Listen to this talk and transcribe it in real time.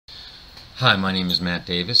Hi, my name is Matt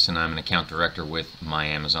Davis and I'm an account director with My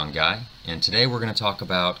Amazon Guy, and today we're going to talk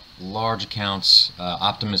about large accounts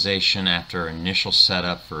optimization after initial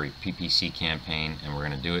setup for a PPC campaign, and we're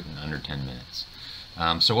going to do it in under 10 minutes.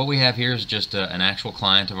 So what we have here is just an actual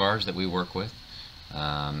client of ours that we work with,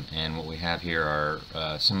 and what we have here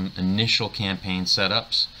are some initial campaign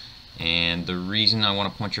setups, and the reason I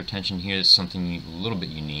want to point your attention here is something a little bit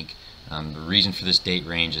unique. The reason for this date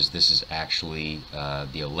range is this is actually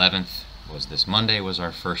the 11th. This Monday was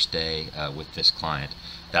our first day with this client.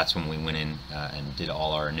 That's when we went in and did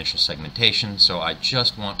all our initial segmentation. So I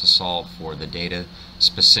just want to solve for the data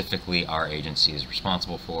specifically our agency is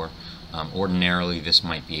responsible for. Ordinarily this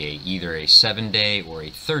might be either a 7-day or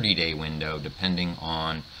a 30-day window, depending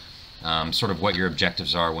on sort of what your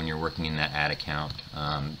objectives are when you're working in that ad account.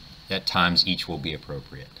 At times each will be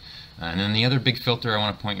appropriate. And then the other big filter I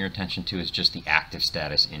want to point your attention to is just the active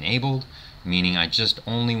status enabled, meaning I just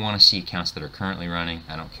only want to see accounts that are currently running.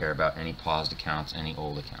 I don't care about any paused accounts, any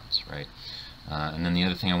old accounts, right? And then the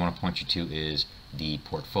other thing I want to point you to is the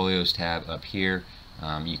Portfolios tab up here.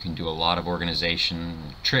 You can do a lot of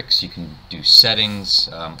organization tricks. You can do settings,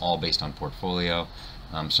 all based on portfolio.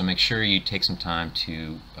 So make sure you take some time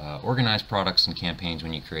to organize products and campaigns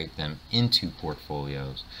when you create them into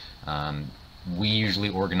portfolios. We usually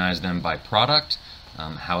organize them by product.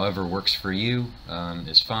 However works for you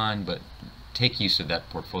is fine, but take use of that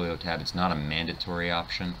portfolio tab. It's not a mandatory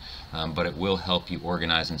option, but it will help you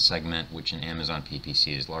organize and segment, which in Amazon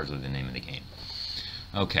PPC is largely the name of the game.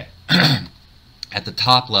 Okay, at the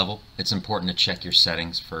top level, it's important to check your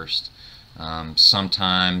settings first.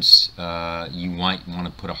 Sometimes you might want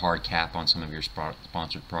to put a hard cap on some of your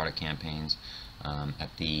sponsored product campaigns.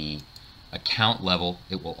 At the account level,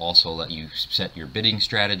 it will also let you set your bidding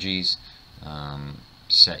strategies, not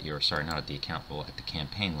at the account level, at the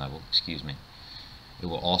campaign level, excuse me. It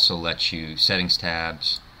will also let you, settings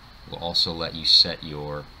tabs, will also let you set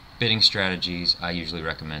your bidding strategies. I usually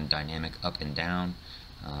recommend dynamic up and down.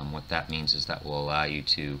 What that means is that will allow you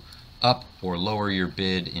to up or lower your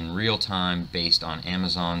bid in real time based on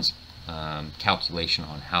Amazon's calculation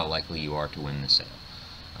on how likely you are to win the sale.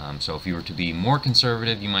 So if you were to be more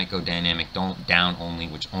conservative, you might go dynamic down only,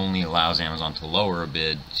 which only allows Amazon to lower a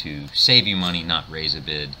bid to save you money, not raise a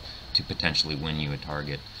bid to potentially win you a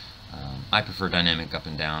target. I prefer dynamic up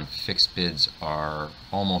and down. Fixed bids are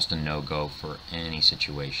almost a no-go for any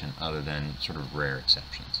situation other than sort of rare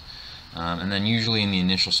exceptions. And then usually in the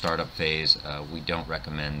initial startup phase, we don't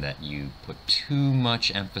recommend that you put too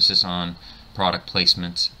much emphasis on product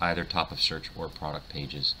placement, either top of search or product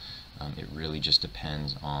pages. It really just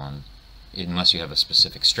depends on, unless you have a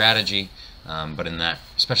specific strategy, but in that,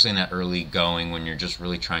 especially in that early going when you're just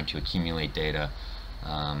really trying to accumulate data,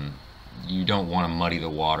 you don't want to muddy the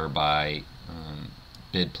water by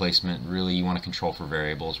bid placement. Really, you want to control for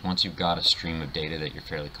variables. Once you've got a stream of data that you're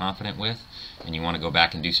fairly confident with and you want to go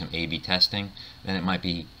back and do some A/B testing, then it might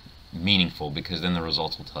be meaningful, because then the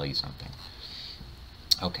results will tell you something.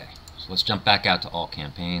 Okay, so let's jump back out to all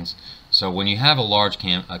campaigns. So when you have a large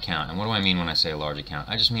account, and what do I mean when I say a large account?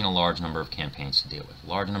 I just mean a large number of campaigns to deal with.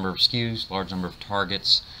 Large number of SKUs, large number of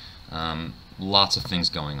targets, lots of things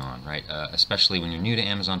going on, right? Especially when you're new to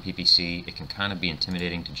Amazon PPC, it can kind of be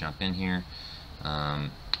intimidating to jump in here.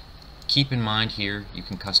 Keep in mind here, you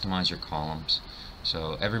can customize your columns.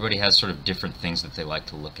 So everybody has sort of different things that they like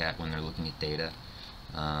to look at when they're looking at data.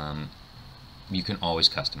 You can always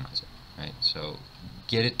customize it, right? So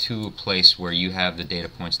get it to a place where you have the data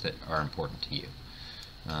points that are important to you.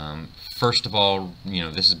 First of all,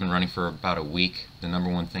 this has been running for about a week. The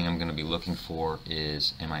number one thing I'm going to be looking for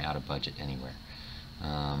is, am I out of budget anywhere?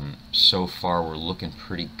 So far we're looking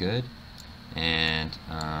pretty good, and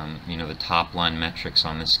the top line metrics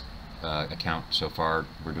on this account so far,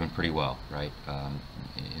 we're doing pretty well, right?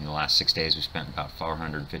 In the last 6 days we spent about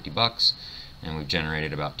 $450 and we've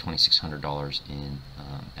generated about $2,600 in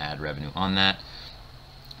ad revenue on that.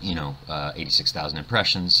 86,000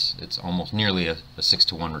 impressions. It's almost nearly a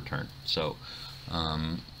 6-to-1 return. So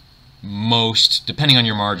most, depending on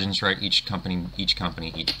your margins, right? Each company,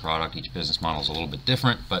 each product, each business model is a little bit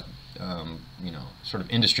different, but sort of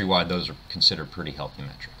industry-wide, those are considered pretty healthy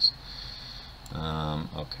metrics.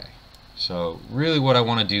 Okay, so really what I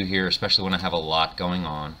want to do here, especially when I have a lot going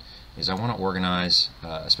on, is I want to organize,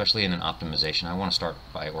 especially in an optimization, I want to start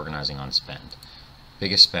by organizing on spend.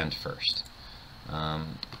 Biggest spend first.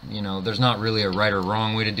 There's not really a right or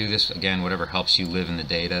wrong way to do this. Again, whatever helps you live in the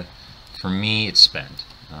data. For me, it's spend.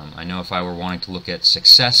 I know if I were wanting to look at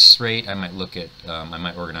success rate, I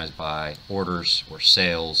might organize by orders or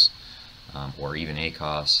sales, or even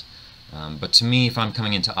ACOS. But to me, if I'm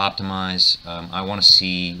coming in to optimize, I want to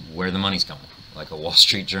see where the money's going, like a Wall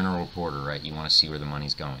Street Journal reporter, right? You want to see where the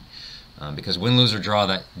money's going, because win, lose, or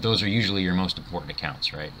draw, those are usually your most important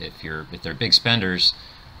accounts, right? If they're big spenders,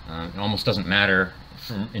 it almost doesn't matter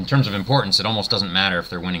in terms of importance. It almost doesn't matter if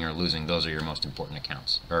they're winning or losing. Those are your most important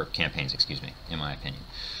accounts or campaigns, excuse me, in my opinion.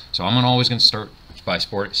 So I'm always going to start by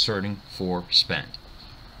sorting for spend.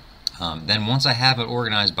 Then once I have it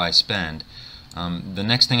organized by spend, the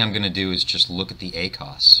next thing I'm going to do is just look at the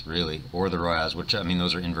ACOS, really, or the ROAS, which, I mean,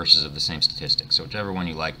 those are inverses of the same statistic, so whichever one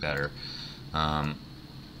you like better.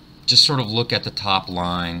 Just sort of look at the top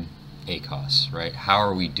line ACOS, right? How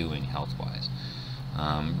are we doing health-wise?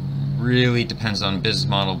 Really depends on business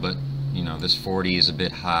model, but you know, this 40 is a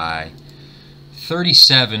bit high.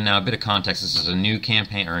 37, now a bit of context, this is a new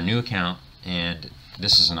campaign or a new account, and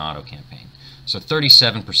this is an auto campaign. So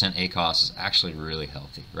 37% ACOS is actually really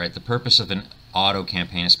healthy, right? The purpose of an auto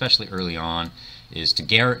campaign, especially early on, is to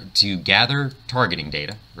gather targeting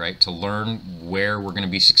data, right? To learn where we're going to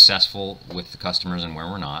be successful with the customers and where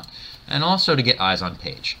we're not, and also to get eyes on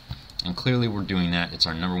page. And clearly we're doing that. It's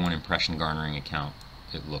our #1 impression garnering account,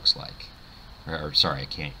 it looks like. Or sorry,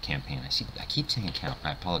 campaign. I keep saying account.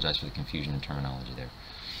 I apologize for the confusion in terminology there.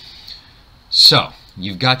 So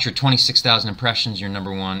you've got your 26,000 impressions, your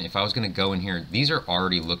 #1. If I was going to go in here, these are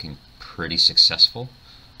already looking pretty successful,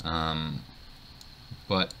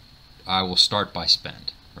 but I will start by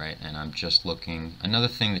spend, right? And I'm just looking. Another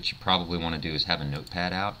thing that you probably want to do is have a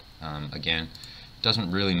notepad out. Again, it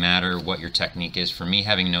doesn't really matter what your technique is. For me,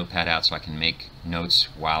 having a notepad out so I can make notes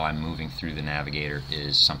while I'm moving through the navigator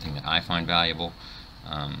is something that I find valuable.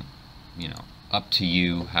 You know, up to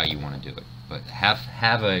you how you want to do it. But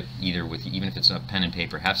have a, either with, even if it's a pen and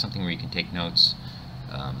paper, have something where you can take notes,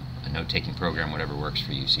 a note-taking program, whatever works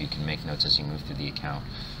for you, so you can make notes as you move through the account.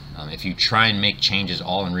 If you try and make changes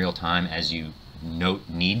all in real time as you note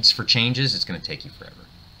needs for changes, it's going to take you forever.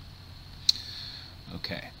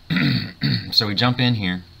 Okay, so we jump in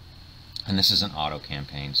here, and this is an auto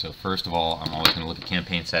campaign. So first of all, I'm always going to look at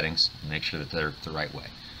campaign settings and make sure that they're the right way.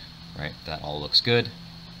 Right, that all looks good.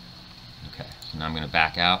 Okay, so now I'm going to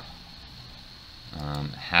back out.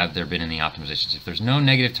 Have there been any optimizations? If there's no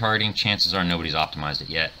negative targeting, chances are nobody's optimized it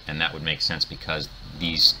yet, and that would make sense because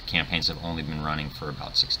these campaigns have only been running for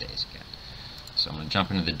about 6 days again. So I'm going to jump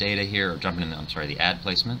into the data here, or jump into the ad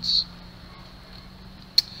placements.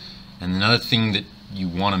 And another thing that you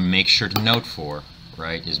want to make sure to note for,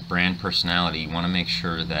 right, is brand personality. You want to make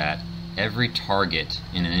sure that every target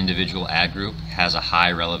in an individual ad group has a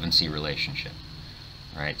high relevancy relationship.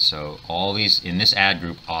 Right, so all these in this ad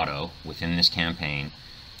group, auto, within this campaign,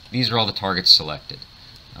 these are all the targets selected.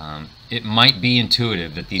 It might be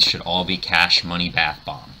intuitive that these should all be cash, money, bath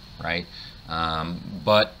bomb, right?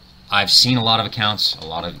 But I've seen a lot of accounts, a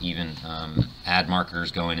lot of even ad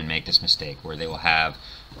marketers go in and make this mistake where they will have,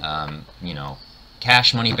 you know,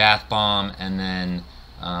 cash, money, bath bomb, and then,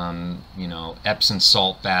 you know, Epsom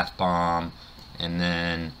salt bath bomb, and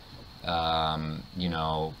then, you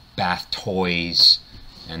know, bath toys,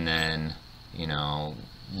 and then, you know,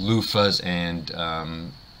 loofahs and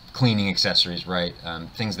cleaning accessories, right?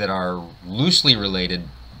 Things that are loosely related,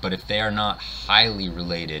 but if they are not highly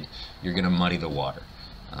related, you're going to muddy the water.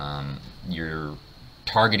 Your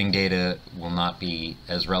targeting data will not be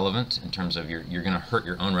as relevant in terms of you're going to hurt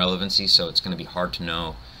your own relevancy, so it's going to be hard to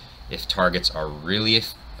know if targets are really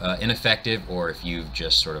ineffective or if you've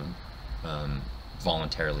just sort of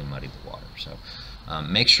voluntarily muddied the water. So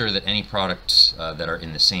make sure that any products that are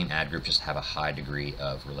in the same ad group just have a high degree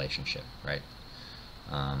of relationship, right?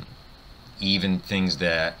 Even things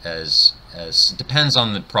that as depends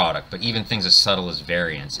on the product, but even things as subtle as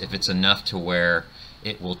variance, if it's enough to where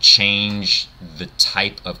it will change the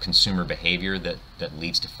type of consumer behavior that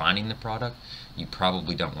leads to finding the product, you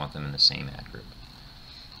probably don't want them in the same ad group.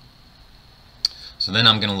 So then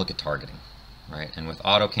I'm going to look at targeting. Right, and with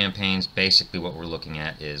auto campaigns, basically what we're looking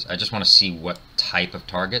at is I just want to see what type of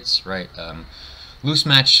targets, right? Loose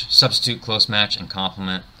match, substitute, close match, and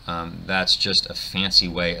complement. That's just a fancy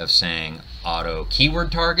way of saying auto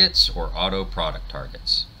keyword targets or auto product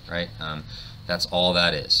targets, right? That's all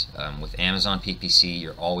that is. With Amazon PPC,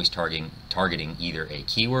 you're always targeting either a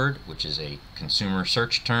keyword, which is a consumer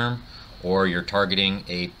search term, or you're targeting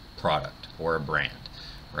a product or a brand,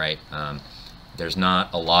 right? There's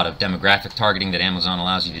not a lot of demographic targeting that Amazon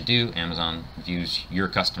allows you to do. Amazon views your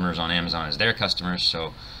customers on Amazon as their customers.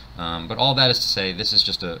 So, but all that is to say, this is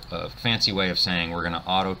just a fancy way of saying we're going to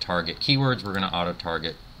auto-target keywords, we're going to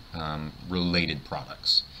auto-target related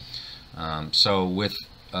products. So with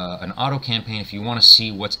an auto campaign, if you want to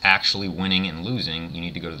see what's actually winning and losing, you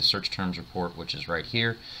need to go to the search terms report, which is right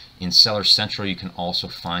here. In Seller Central, you can also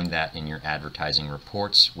find that in your advertising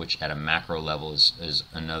reports, which at a macro level is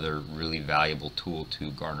another really valuable tool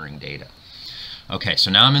to garnering data. Okay,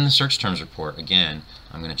 so now I'm in the search terms report. Again,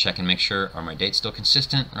 I'm going to check and make sure, are my dates still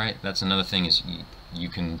consistent, right? That's another thing, is you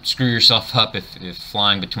can screw yourself up if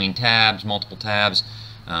flying between tabs, multiple tabs.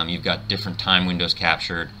 You've got different time windows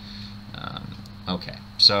captured. Okay,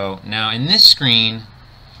 so now in this screen,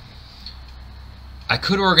 I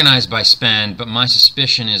could organize by spend, but my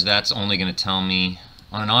suspicion is that's only going to tell me,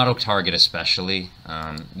 on an auto target especially,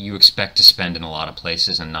 you expect to spend in a lot of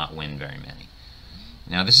places and not win very many.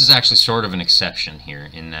 Now this is actually sort of an exception here,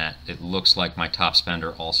 in that it looks like my top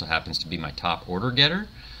spender also happens to be my top order getter.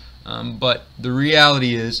 But the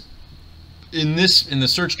reality is, in the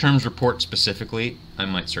search terms report specifically, I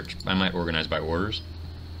might organize by orders,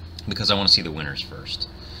 because I want to see the winners first.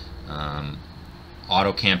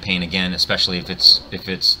 Auto campaign, again, especially if it's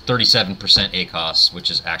 37% ACOS,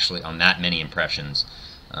 which is actually on that many impressions,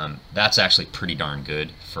 that's actually pretty darn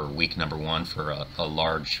good for week number 1 for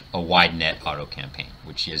a wide net auto campaign.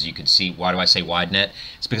 Which, as you can see, why do I say wide net?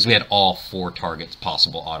 It's because we had all 4 targets,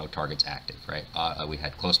 possible auto targets, active. Right? We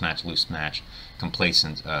had close match, loose match,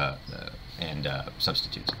 complacent, and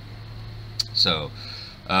substitutes. So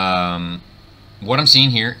what I'm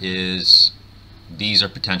seeing here is these are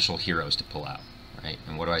potential heroes to pull out, right?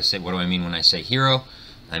 And what do I say? What do I mean when I say hero?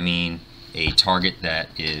 I mean a target that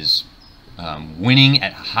is winning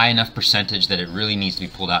at a high enough percentage that it really needs to be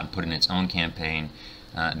pulled out and put in its own campaign.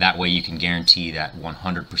 That way you can guarantee that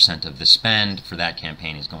 100% of the spend for that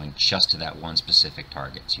campaign is going just to that one specific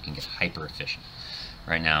target, so you can get hyper efficient.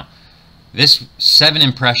 Right now, this 7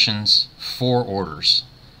 impressions, 4 orders,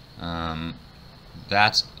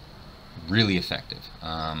 that's really effective.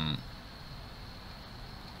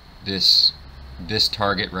 This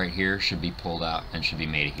target right here should be pulled out and should be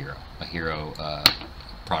made a hero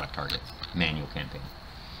product target, manual campaign.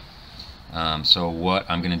 So what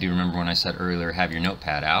I'm going to do, remember when I said earlier, have your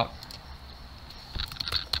notepad out.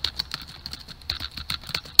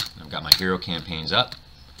 I've got my hero campaigns up.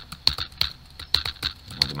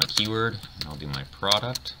 I'll do my keyword, and I'll do my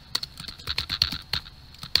product.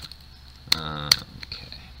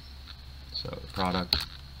 Okay, so product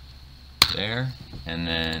there, and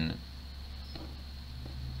then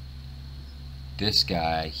this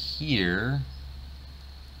guy here,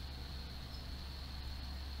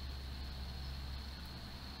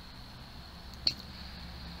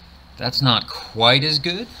 that's not quite as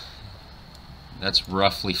good. That's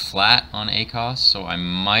roughly flat on ACOS, so I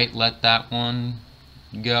might let that one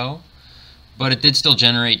go. But it did still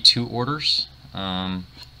generate 2 orders. I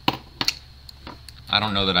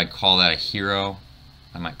don't know that I'd call that a hero.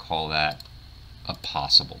 I might call that a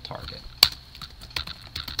possible target.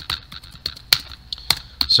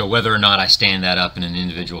 So whether or not I stand that up in an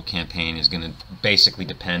individual campaign is going to basically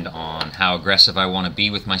depend on how aggressive I want to be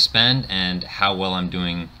with my spend and how well I'm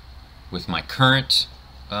doing with my current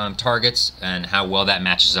targets and how well that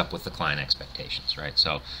matches up with the client expectations, right?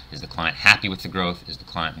 So is the client happy with the growth? Is the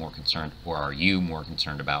client more concerned, or are you more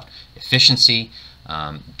concerned about efficiency?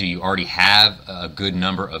 Do you already have a good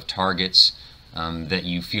number of targets that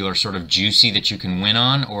you feel are sort of juicy that you can win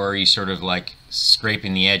on, or are you sort of like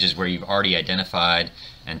scraping the edges where you've already identified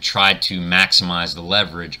and tried to maximize the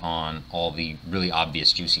leverage on all the really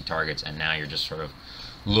obvious juicy targets, and now you're just sort of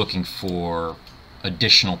looking for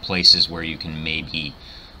additional places where you can maybe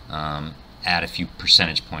add a few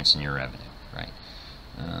percentage points in your revenue, right?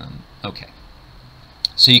 Okay,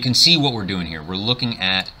 so you can see what we're doing here. We're looking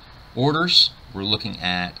at orders, we're looking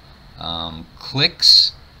at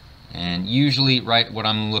clicks, and usually, right, what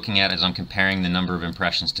I'm looking at is I'm comparing the number of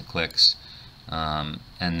impressions to clicks, and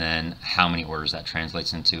then how many orders that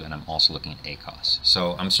translates into, and I'm also looking at ACOS.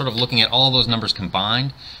 So I'm sort of looking at all those numbers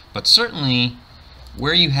combined, but certainly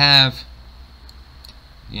where you have,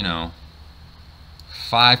 you know,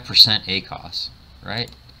 5% ACOS,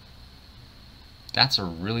 right? That's a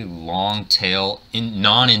really long tail,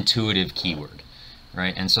 non-intuitive keyword,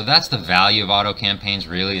 right? And so that's the value of auto campaigns,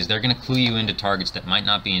 really, is they're going to clue you into targets that might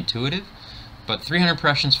not be intuitive, but 300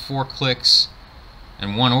 impressions, 4 clicks,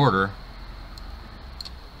 and 1 order,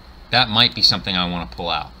 that might be something I want to pull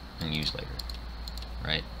out and use later,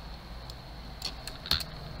 right?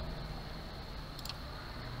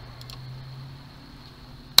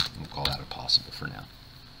 We'll call that a possible for now.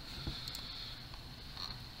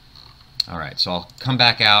 Alright, so I'll come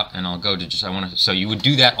back out and I'll go to just, so you would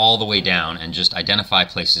do that all the way down and just identify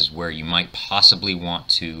places where you might possibly want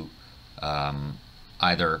to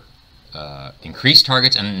either increase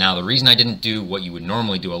targets. And now the reason I didn't do what you would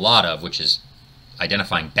normally do a lot of, which is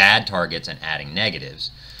identifying bad targets and adding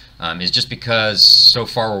negatives, is just because so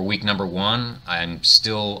far we're week number 1. I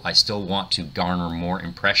still want to garner more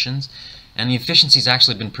impressions, and the efficiency's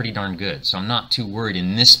actually been pretty darn good. So I'm not too worried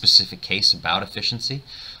in this specific case about efficiency.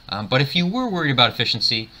 But if you were worried about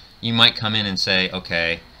efficiency, you might come in and say,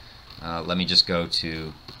 okay, let me just go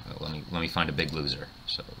to let me find a big loser.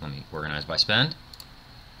 So let me organize by spend.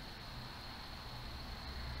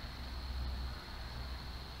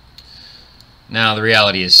 Now the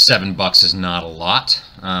reality is $7 is not a lot,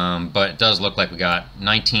 but it does look like we got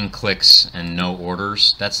 19 clicks and no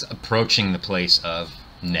orders. That's approaching the place of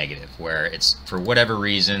negative, where it's, for whatever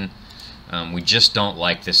reason, we just don't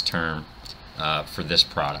like this term for this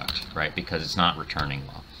product, right? Because it's not returning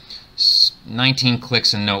well. 19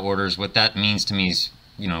 clicks and no orders. What that means to me is,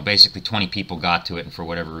 basically 20 people got to it, and for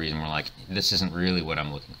whatever reason we're like, this isn't really what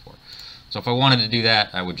I'm looking for. So if I wanted to do that,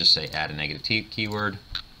 I would just say add a negative keyword.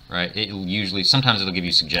 Right? It'll usually, sometimes it'll give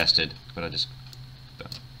you suggested, but I just,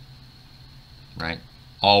 right?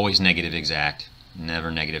 Always negative exact,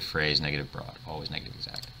 never negative phrase, negative broad, always negative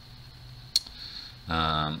exact.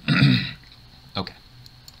 Okay.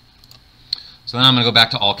 So then I'm going to go back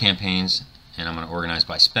to all campaigns, and I'm going to organize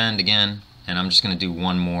by spend again, and I'm just going to do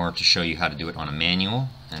one more to show you how to do it on a manual,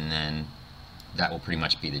 and then that will pretty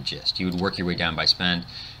much be the gist. You would work your way down by spend,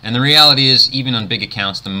 and the reality is, even on big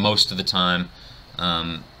accounts, the most of the time,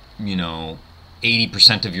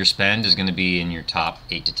 80% of your spend is going to be in your top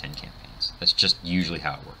 8 to 10 campaigns. That's just usually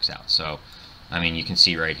how it works out. So, I mean, you can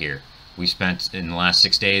see right here, we spent in the last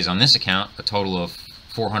 6 days on this account a total of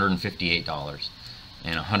 $458,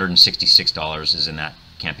 and $166 is in that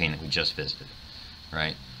campaign that we just visited,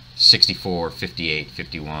 right? 64, 58,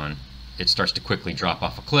 51. It starts to quickly drop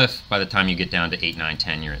off a cliff. By the time you get down to 8, 9,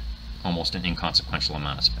 10, you're at almost an inconsequential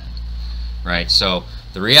amount of spend. Right, so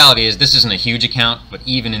the reality is this isn't a huge account, but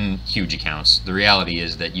even in huge accounts, the reality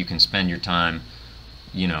is that you can spend your time,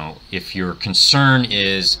 if your concern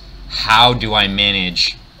is how do I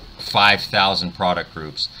manage 5,000 product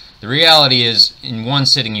groups, the reality is in one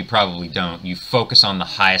sitting you probably don't. You focus on the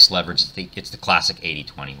highest leverage. It's the classic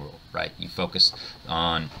 80-20 rule, right? You focus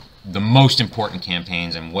on the most important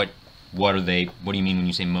campaigns, and what are they? What do you mean when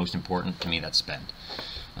you say most important? To me, that's spend,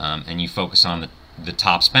 and you focus on the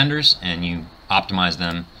top spenders, and you optimize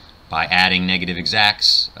them by adding negative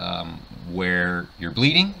exacts where you're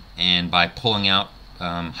bleeding, and by pulling out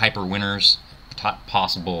hyper winners,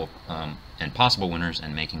 possible winners,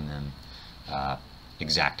 and making them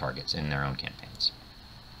exact targets in their own campaigns.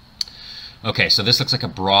 Okay, so this looks like a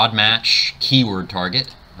broad match keyword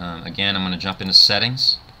target. Again, I'm going to jump into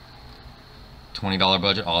settings. $20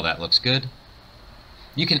 budget, all that looks good.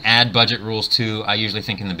 You can add budget rules too. I usually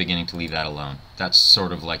think in the beginning to leave that alone. That's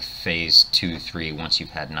sort of like phase 2, 3, once you've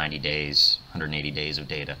had 90 days, 180 days of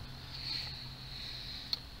data.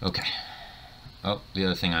 Okay. Oh, the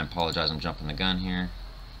other thing, I apologize, I'm jumping the gun here.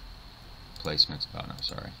 Placements, oh no,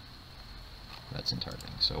 sorry. That's in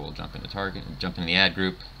targeting. So we'll jump into the ad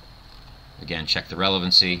group. Again, check the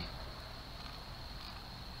relevancy.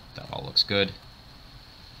 That all looks good.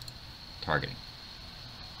 Targeting.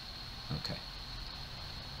 Okay.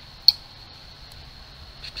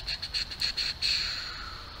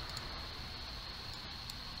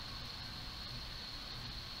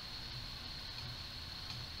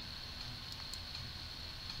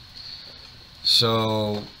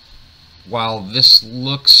 So while this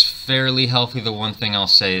looks fairly healthy, the one thing I'll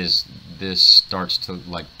say is this starts to,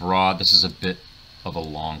 like, broad. This is a bit of a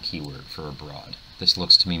long keyword for a broad. This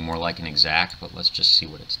looks to me more like an exact, but let's just see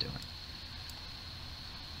what it's doing.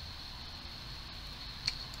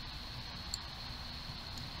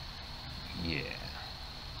 Yeah.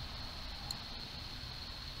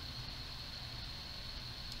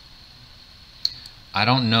 I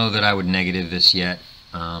don't know that I would negative this yet.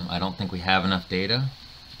 I don't think we have enough data.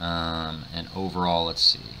 And overall, let's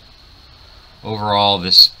see. Overall,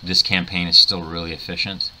 this campaign is still really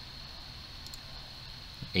efficient.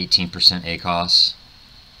 18% ACOS.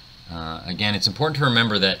 Again, it's important to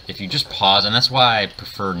remember that if you just pause, and that's why I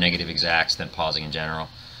prefer negative exacts than pausing in general.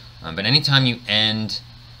 But anytime you end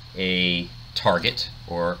a target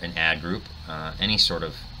or an ad group, any sort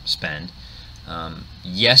of spend,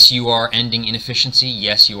 yes, you are ending inefficiency.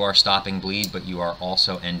 Yes, you are stopping bleed, but you are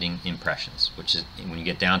also ending impressions, which is when you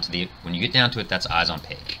get down to it, that's eyes on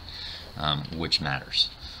page, which matters.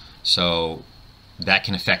 So that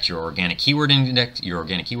can affect your organic keyword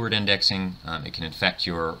indexing. It can affect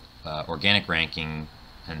your organic ranking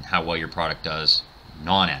and how well your product does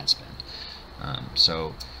non-ad spend.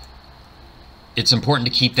 So it's important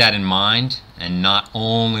to keep that in mind and not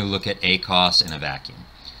only look at ACoS in a vacuum.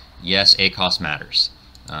 Yes, ACoS matters,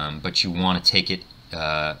 but you want to take it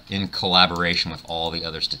in collaboration with all the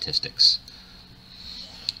other statistics.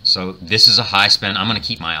 So this is a high spend. I'm going to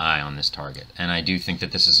keep my eye on this target, and I do think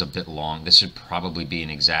that this is a bit long. This should probably be an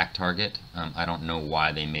exact target. I don't know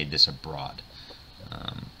why they made this a broad.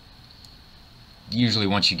 Usually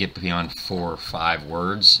once you get beyond 4 or 5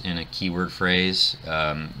 words in a keyword phrase,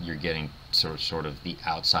 you're getting sort of the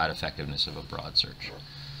outside effectiveness of a broad search.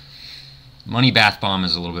 Money Bath Bomb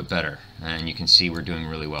is a little bit better, and you can see we're doing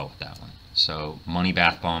really well with that one. So Money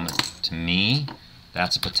Bath Bomb, to me,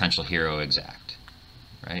 that's a potential hero exact,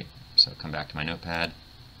 right? So come back to my notepad.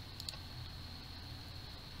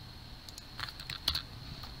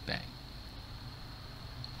 Bang.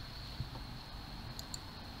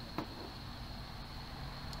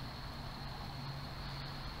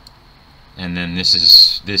 And then this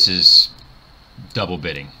is double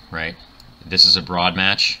bidding, right? This is a broad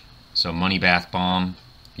match. So Money Bath Bomb,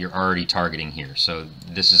 you're already targeting here. So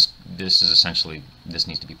this is essentially, this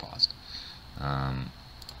needs to be paused.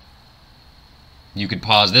 You could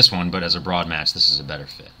pause this one, but as a broad match, this is a better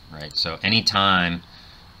fit, right? So anytime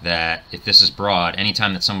that, if this is broad,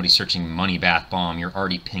 anytime that somebody's searching Money Bath Bomb, you're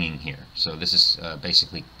already pinging here. So this is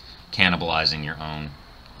basically cannibalizing your own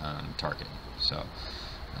targeting. So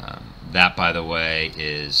that, by the way,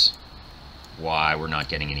 is why we're not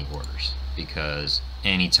getting any orders, because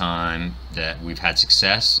anytime that we've had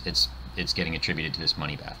success, it's getting attributed to this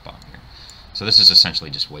Money Bath Bomb here. So this is essentially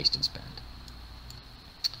just wasted spend.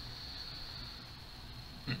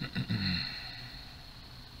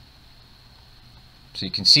 So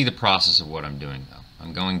you can see the process of what I'm doing, though.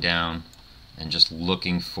 I'm going down and just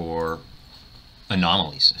looking for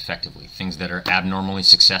anomalies, effectively, things that are abnormally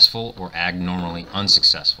successful or abnormally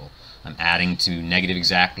unsuccessful. I'm adding to negative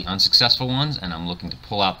exact the unsuccessful ones, and I'm looking to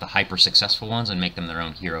pull out the hyper successful ones and make them their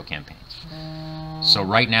own hero campaigns. So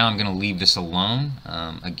right now I'm going to leave this alone.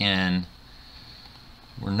 Again,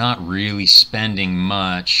 we're not really spending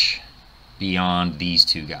much beyond these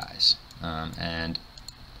two guys, and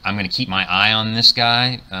I'm going to keep my eye on this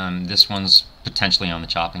guy. This one's potentially on the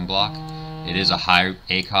chopping block. It is a high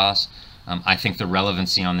ACoS. I think the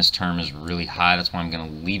relevancy on this term is really high. That's why I'm going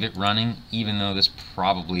to leave it running, even though this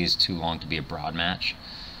probably is too long to be a broad match.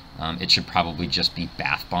 It should probably just be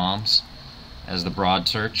Bath Bombs as the broad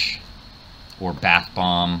search, or Bath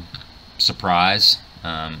Bomb Surprise.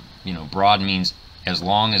 You know, broad means as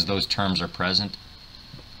long as those terms are present,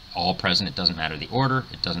 all present, it doesn't matter the order,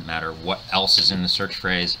 it doesn't matter what else is in the search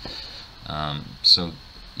phrase. So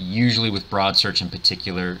usually with broad search in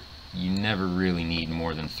particular, you never really need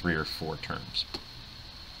more than 3 or 4 terms.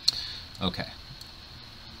 Okay.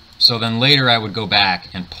 So then later I would go back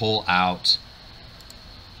and pull out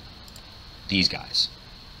these guys,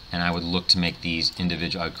 and I would look to make these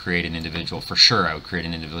individual. I would create an individual, for sure I would create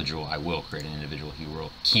an individual, I will create an individual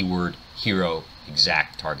keyword hero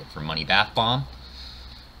exact target for Money Bath Bomb,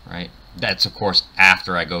 right? That's of course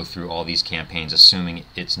after I go through all these campaigns, assuming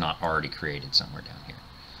it's not already created somewhere down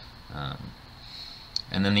here.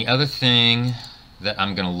 And then the other thing that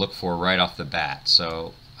I'm going to look for right off the bat,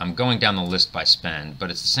 so I'm going down the list by spend, but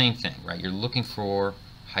it's the same thing, right? You're looking for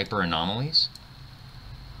hyper anomalies.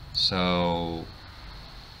 So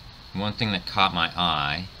one thing that caught my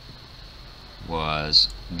eye was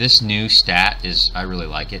this new stat is, I really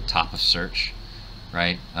like it, top of search,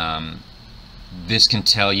 right? This can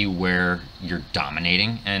tell you where you're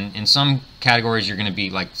dominating, and in some categories you're going to be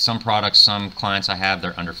like some products, some clients I have,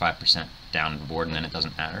 they're under 5% down the board, and then it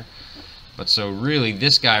doesn't matter. But so really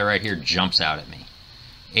this guy right here jumps out at me,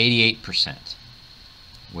 88%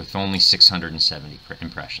 with only 670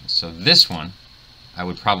 impressions. So this one I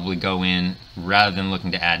would probably go in, rather than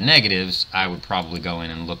looking to add negatives, I would probably go in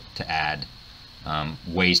and look to add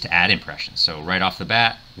ways to add impressions. So right off the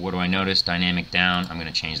bat, what do I notice? Dynamic down. I'm going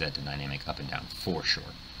to change that to dynamic up and down for sure.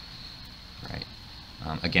 Right.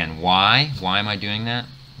 Again, why? Why am I doing that?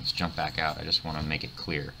 Let's jump back out. I just want to make it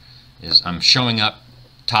clear. Is I'm showing up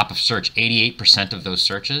top of search 88% of those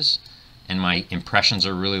searches, and my impressions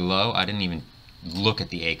are really low. I didn't even look at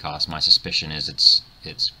the ACoS. My suspicion is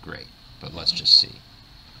it's great, but let's just see.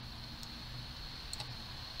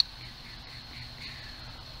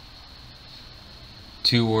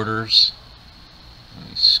 Two orders. Let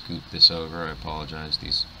me scoop this over. I apologize.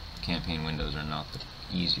 These campaign windows are not the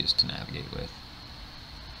easiest to navigate with.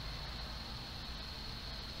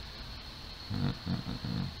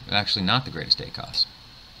 Actually, not the greatest ACoS.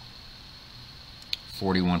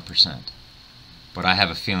 41%. But I have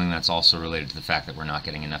a feeling that's also related to the fact that we're not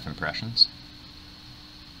getting enough impressions.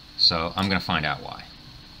 So I'm going to find out why.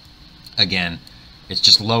 again, it's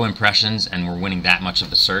just low impressions and we're winning that much of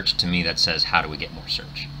the search. To me, that says, how do we get more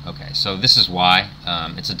search? Okay, so this is why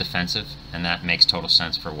it's a defensive, and that makes total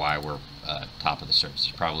sense for why we're top of the search.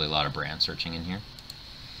 There's probably a lot of brand searching in here.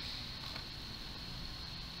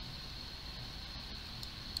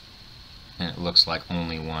 And it looks like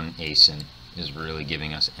only one ASIN is really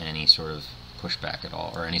giving us any sort of pushback at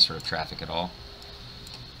all, or any sort of traffic at all.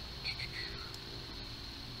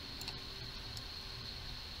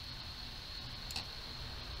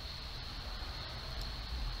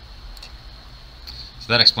 So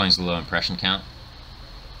that explains the low impression count.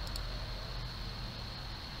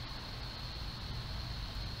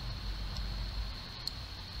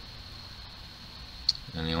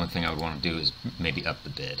 And the only thing I would want to do is maybe up the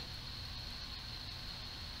bid.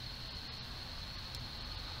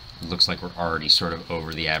 It looks like we're already sort of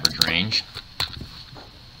over the average range.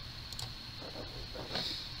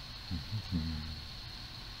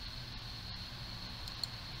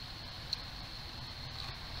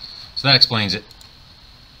 So that explains it.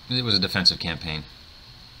 It was a defensive campaign.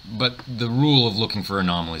 But the rule of looking for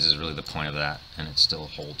anomalies is really the point of that, and it still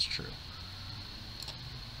holds true.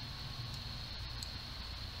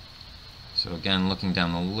 So again, looking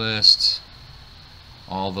down the list,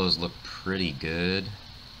 all those look pretty good.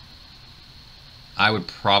 I would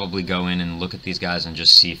probably go in and look at these guys and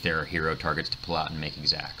just see if there are hero targets to pull out and make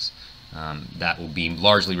exacts. That will be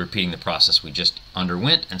largely repeating the process we just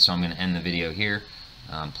underwent, and so I'm going to end the video here.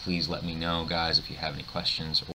 Please let me know, guys, if you have any questions.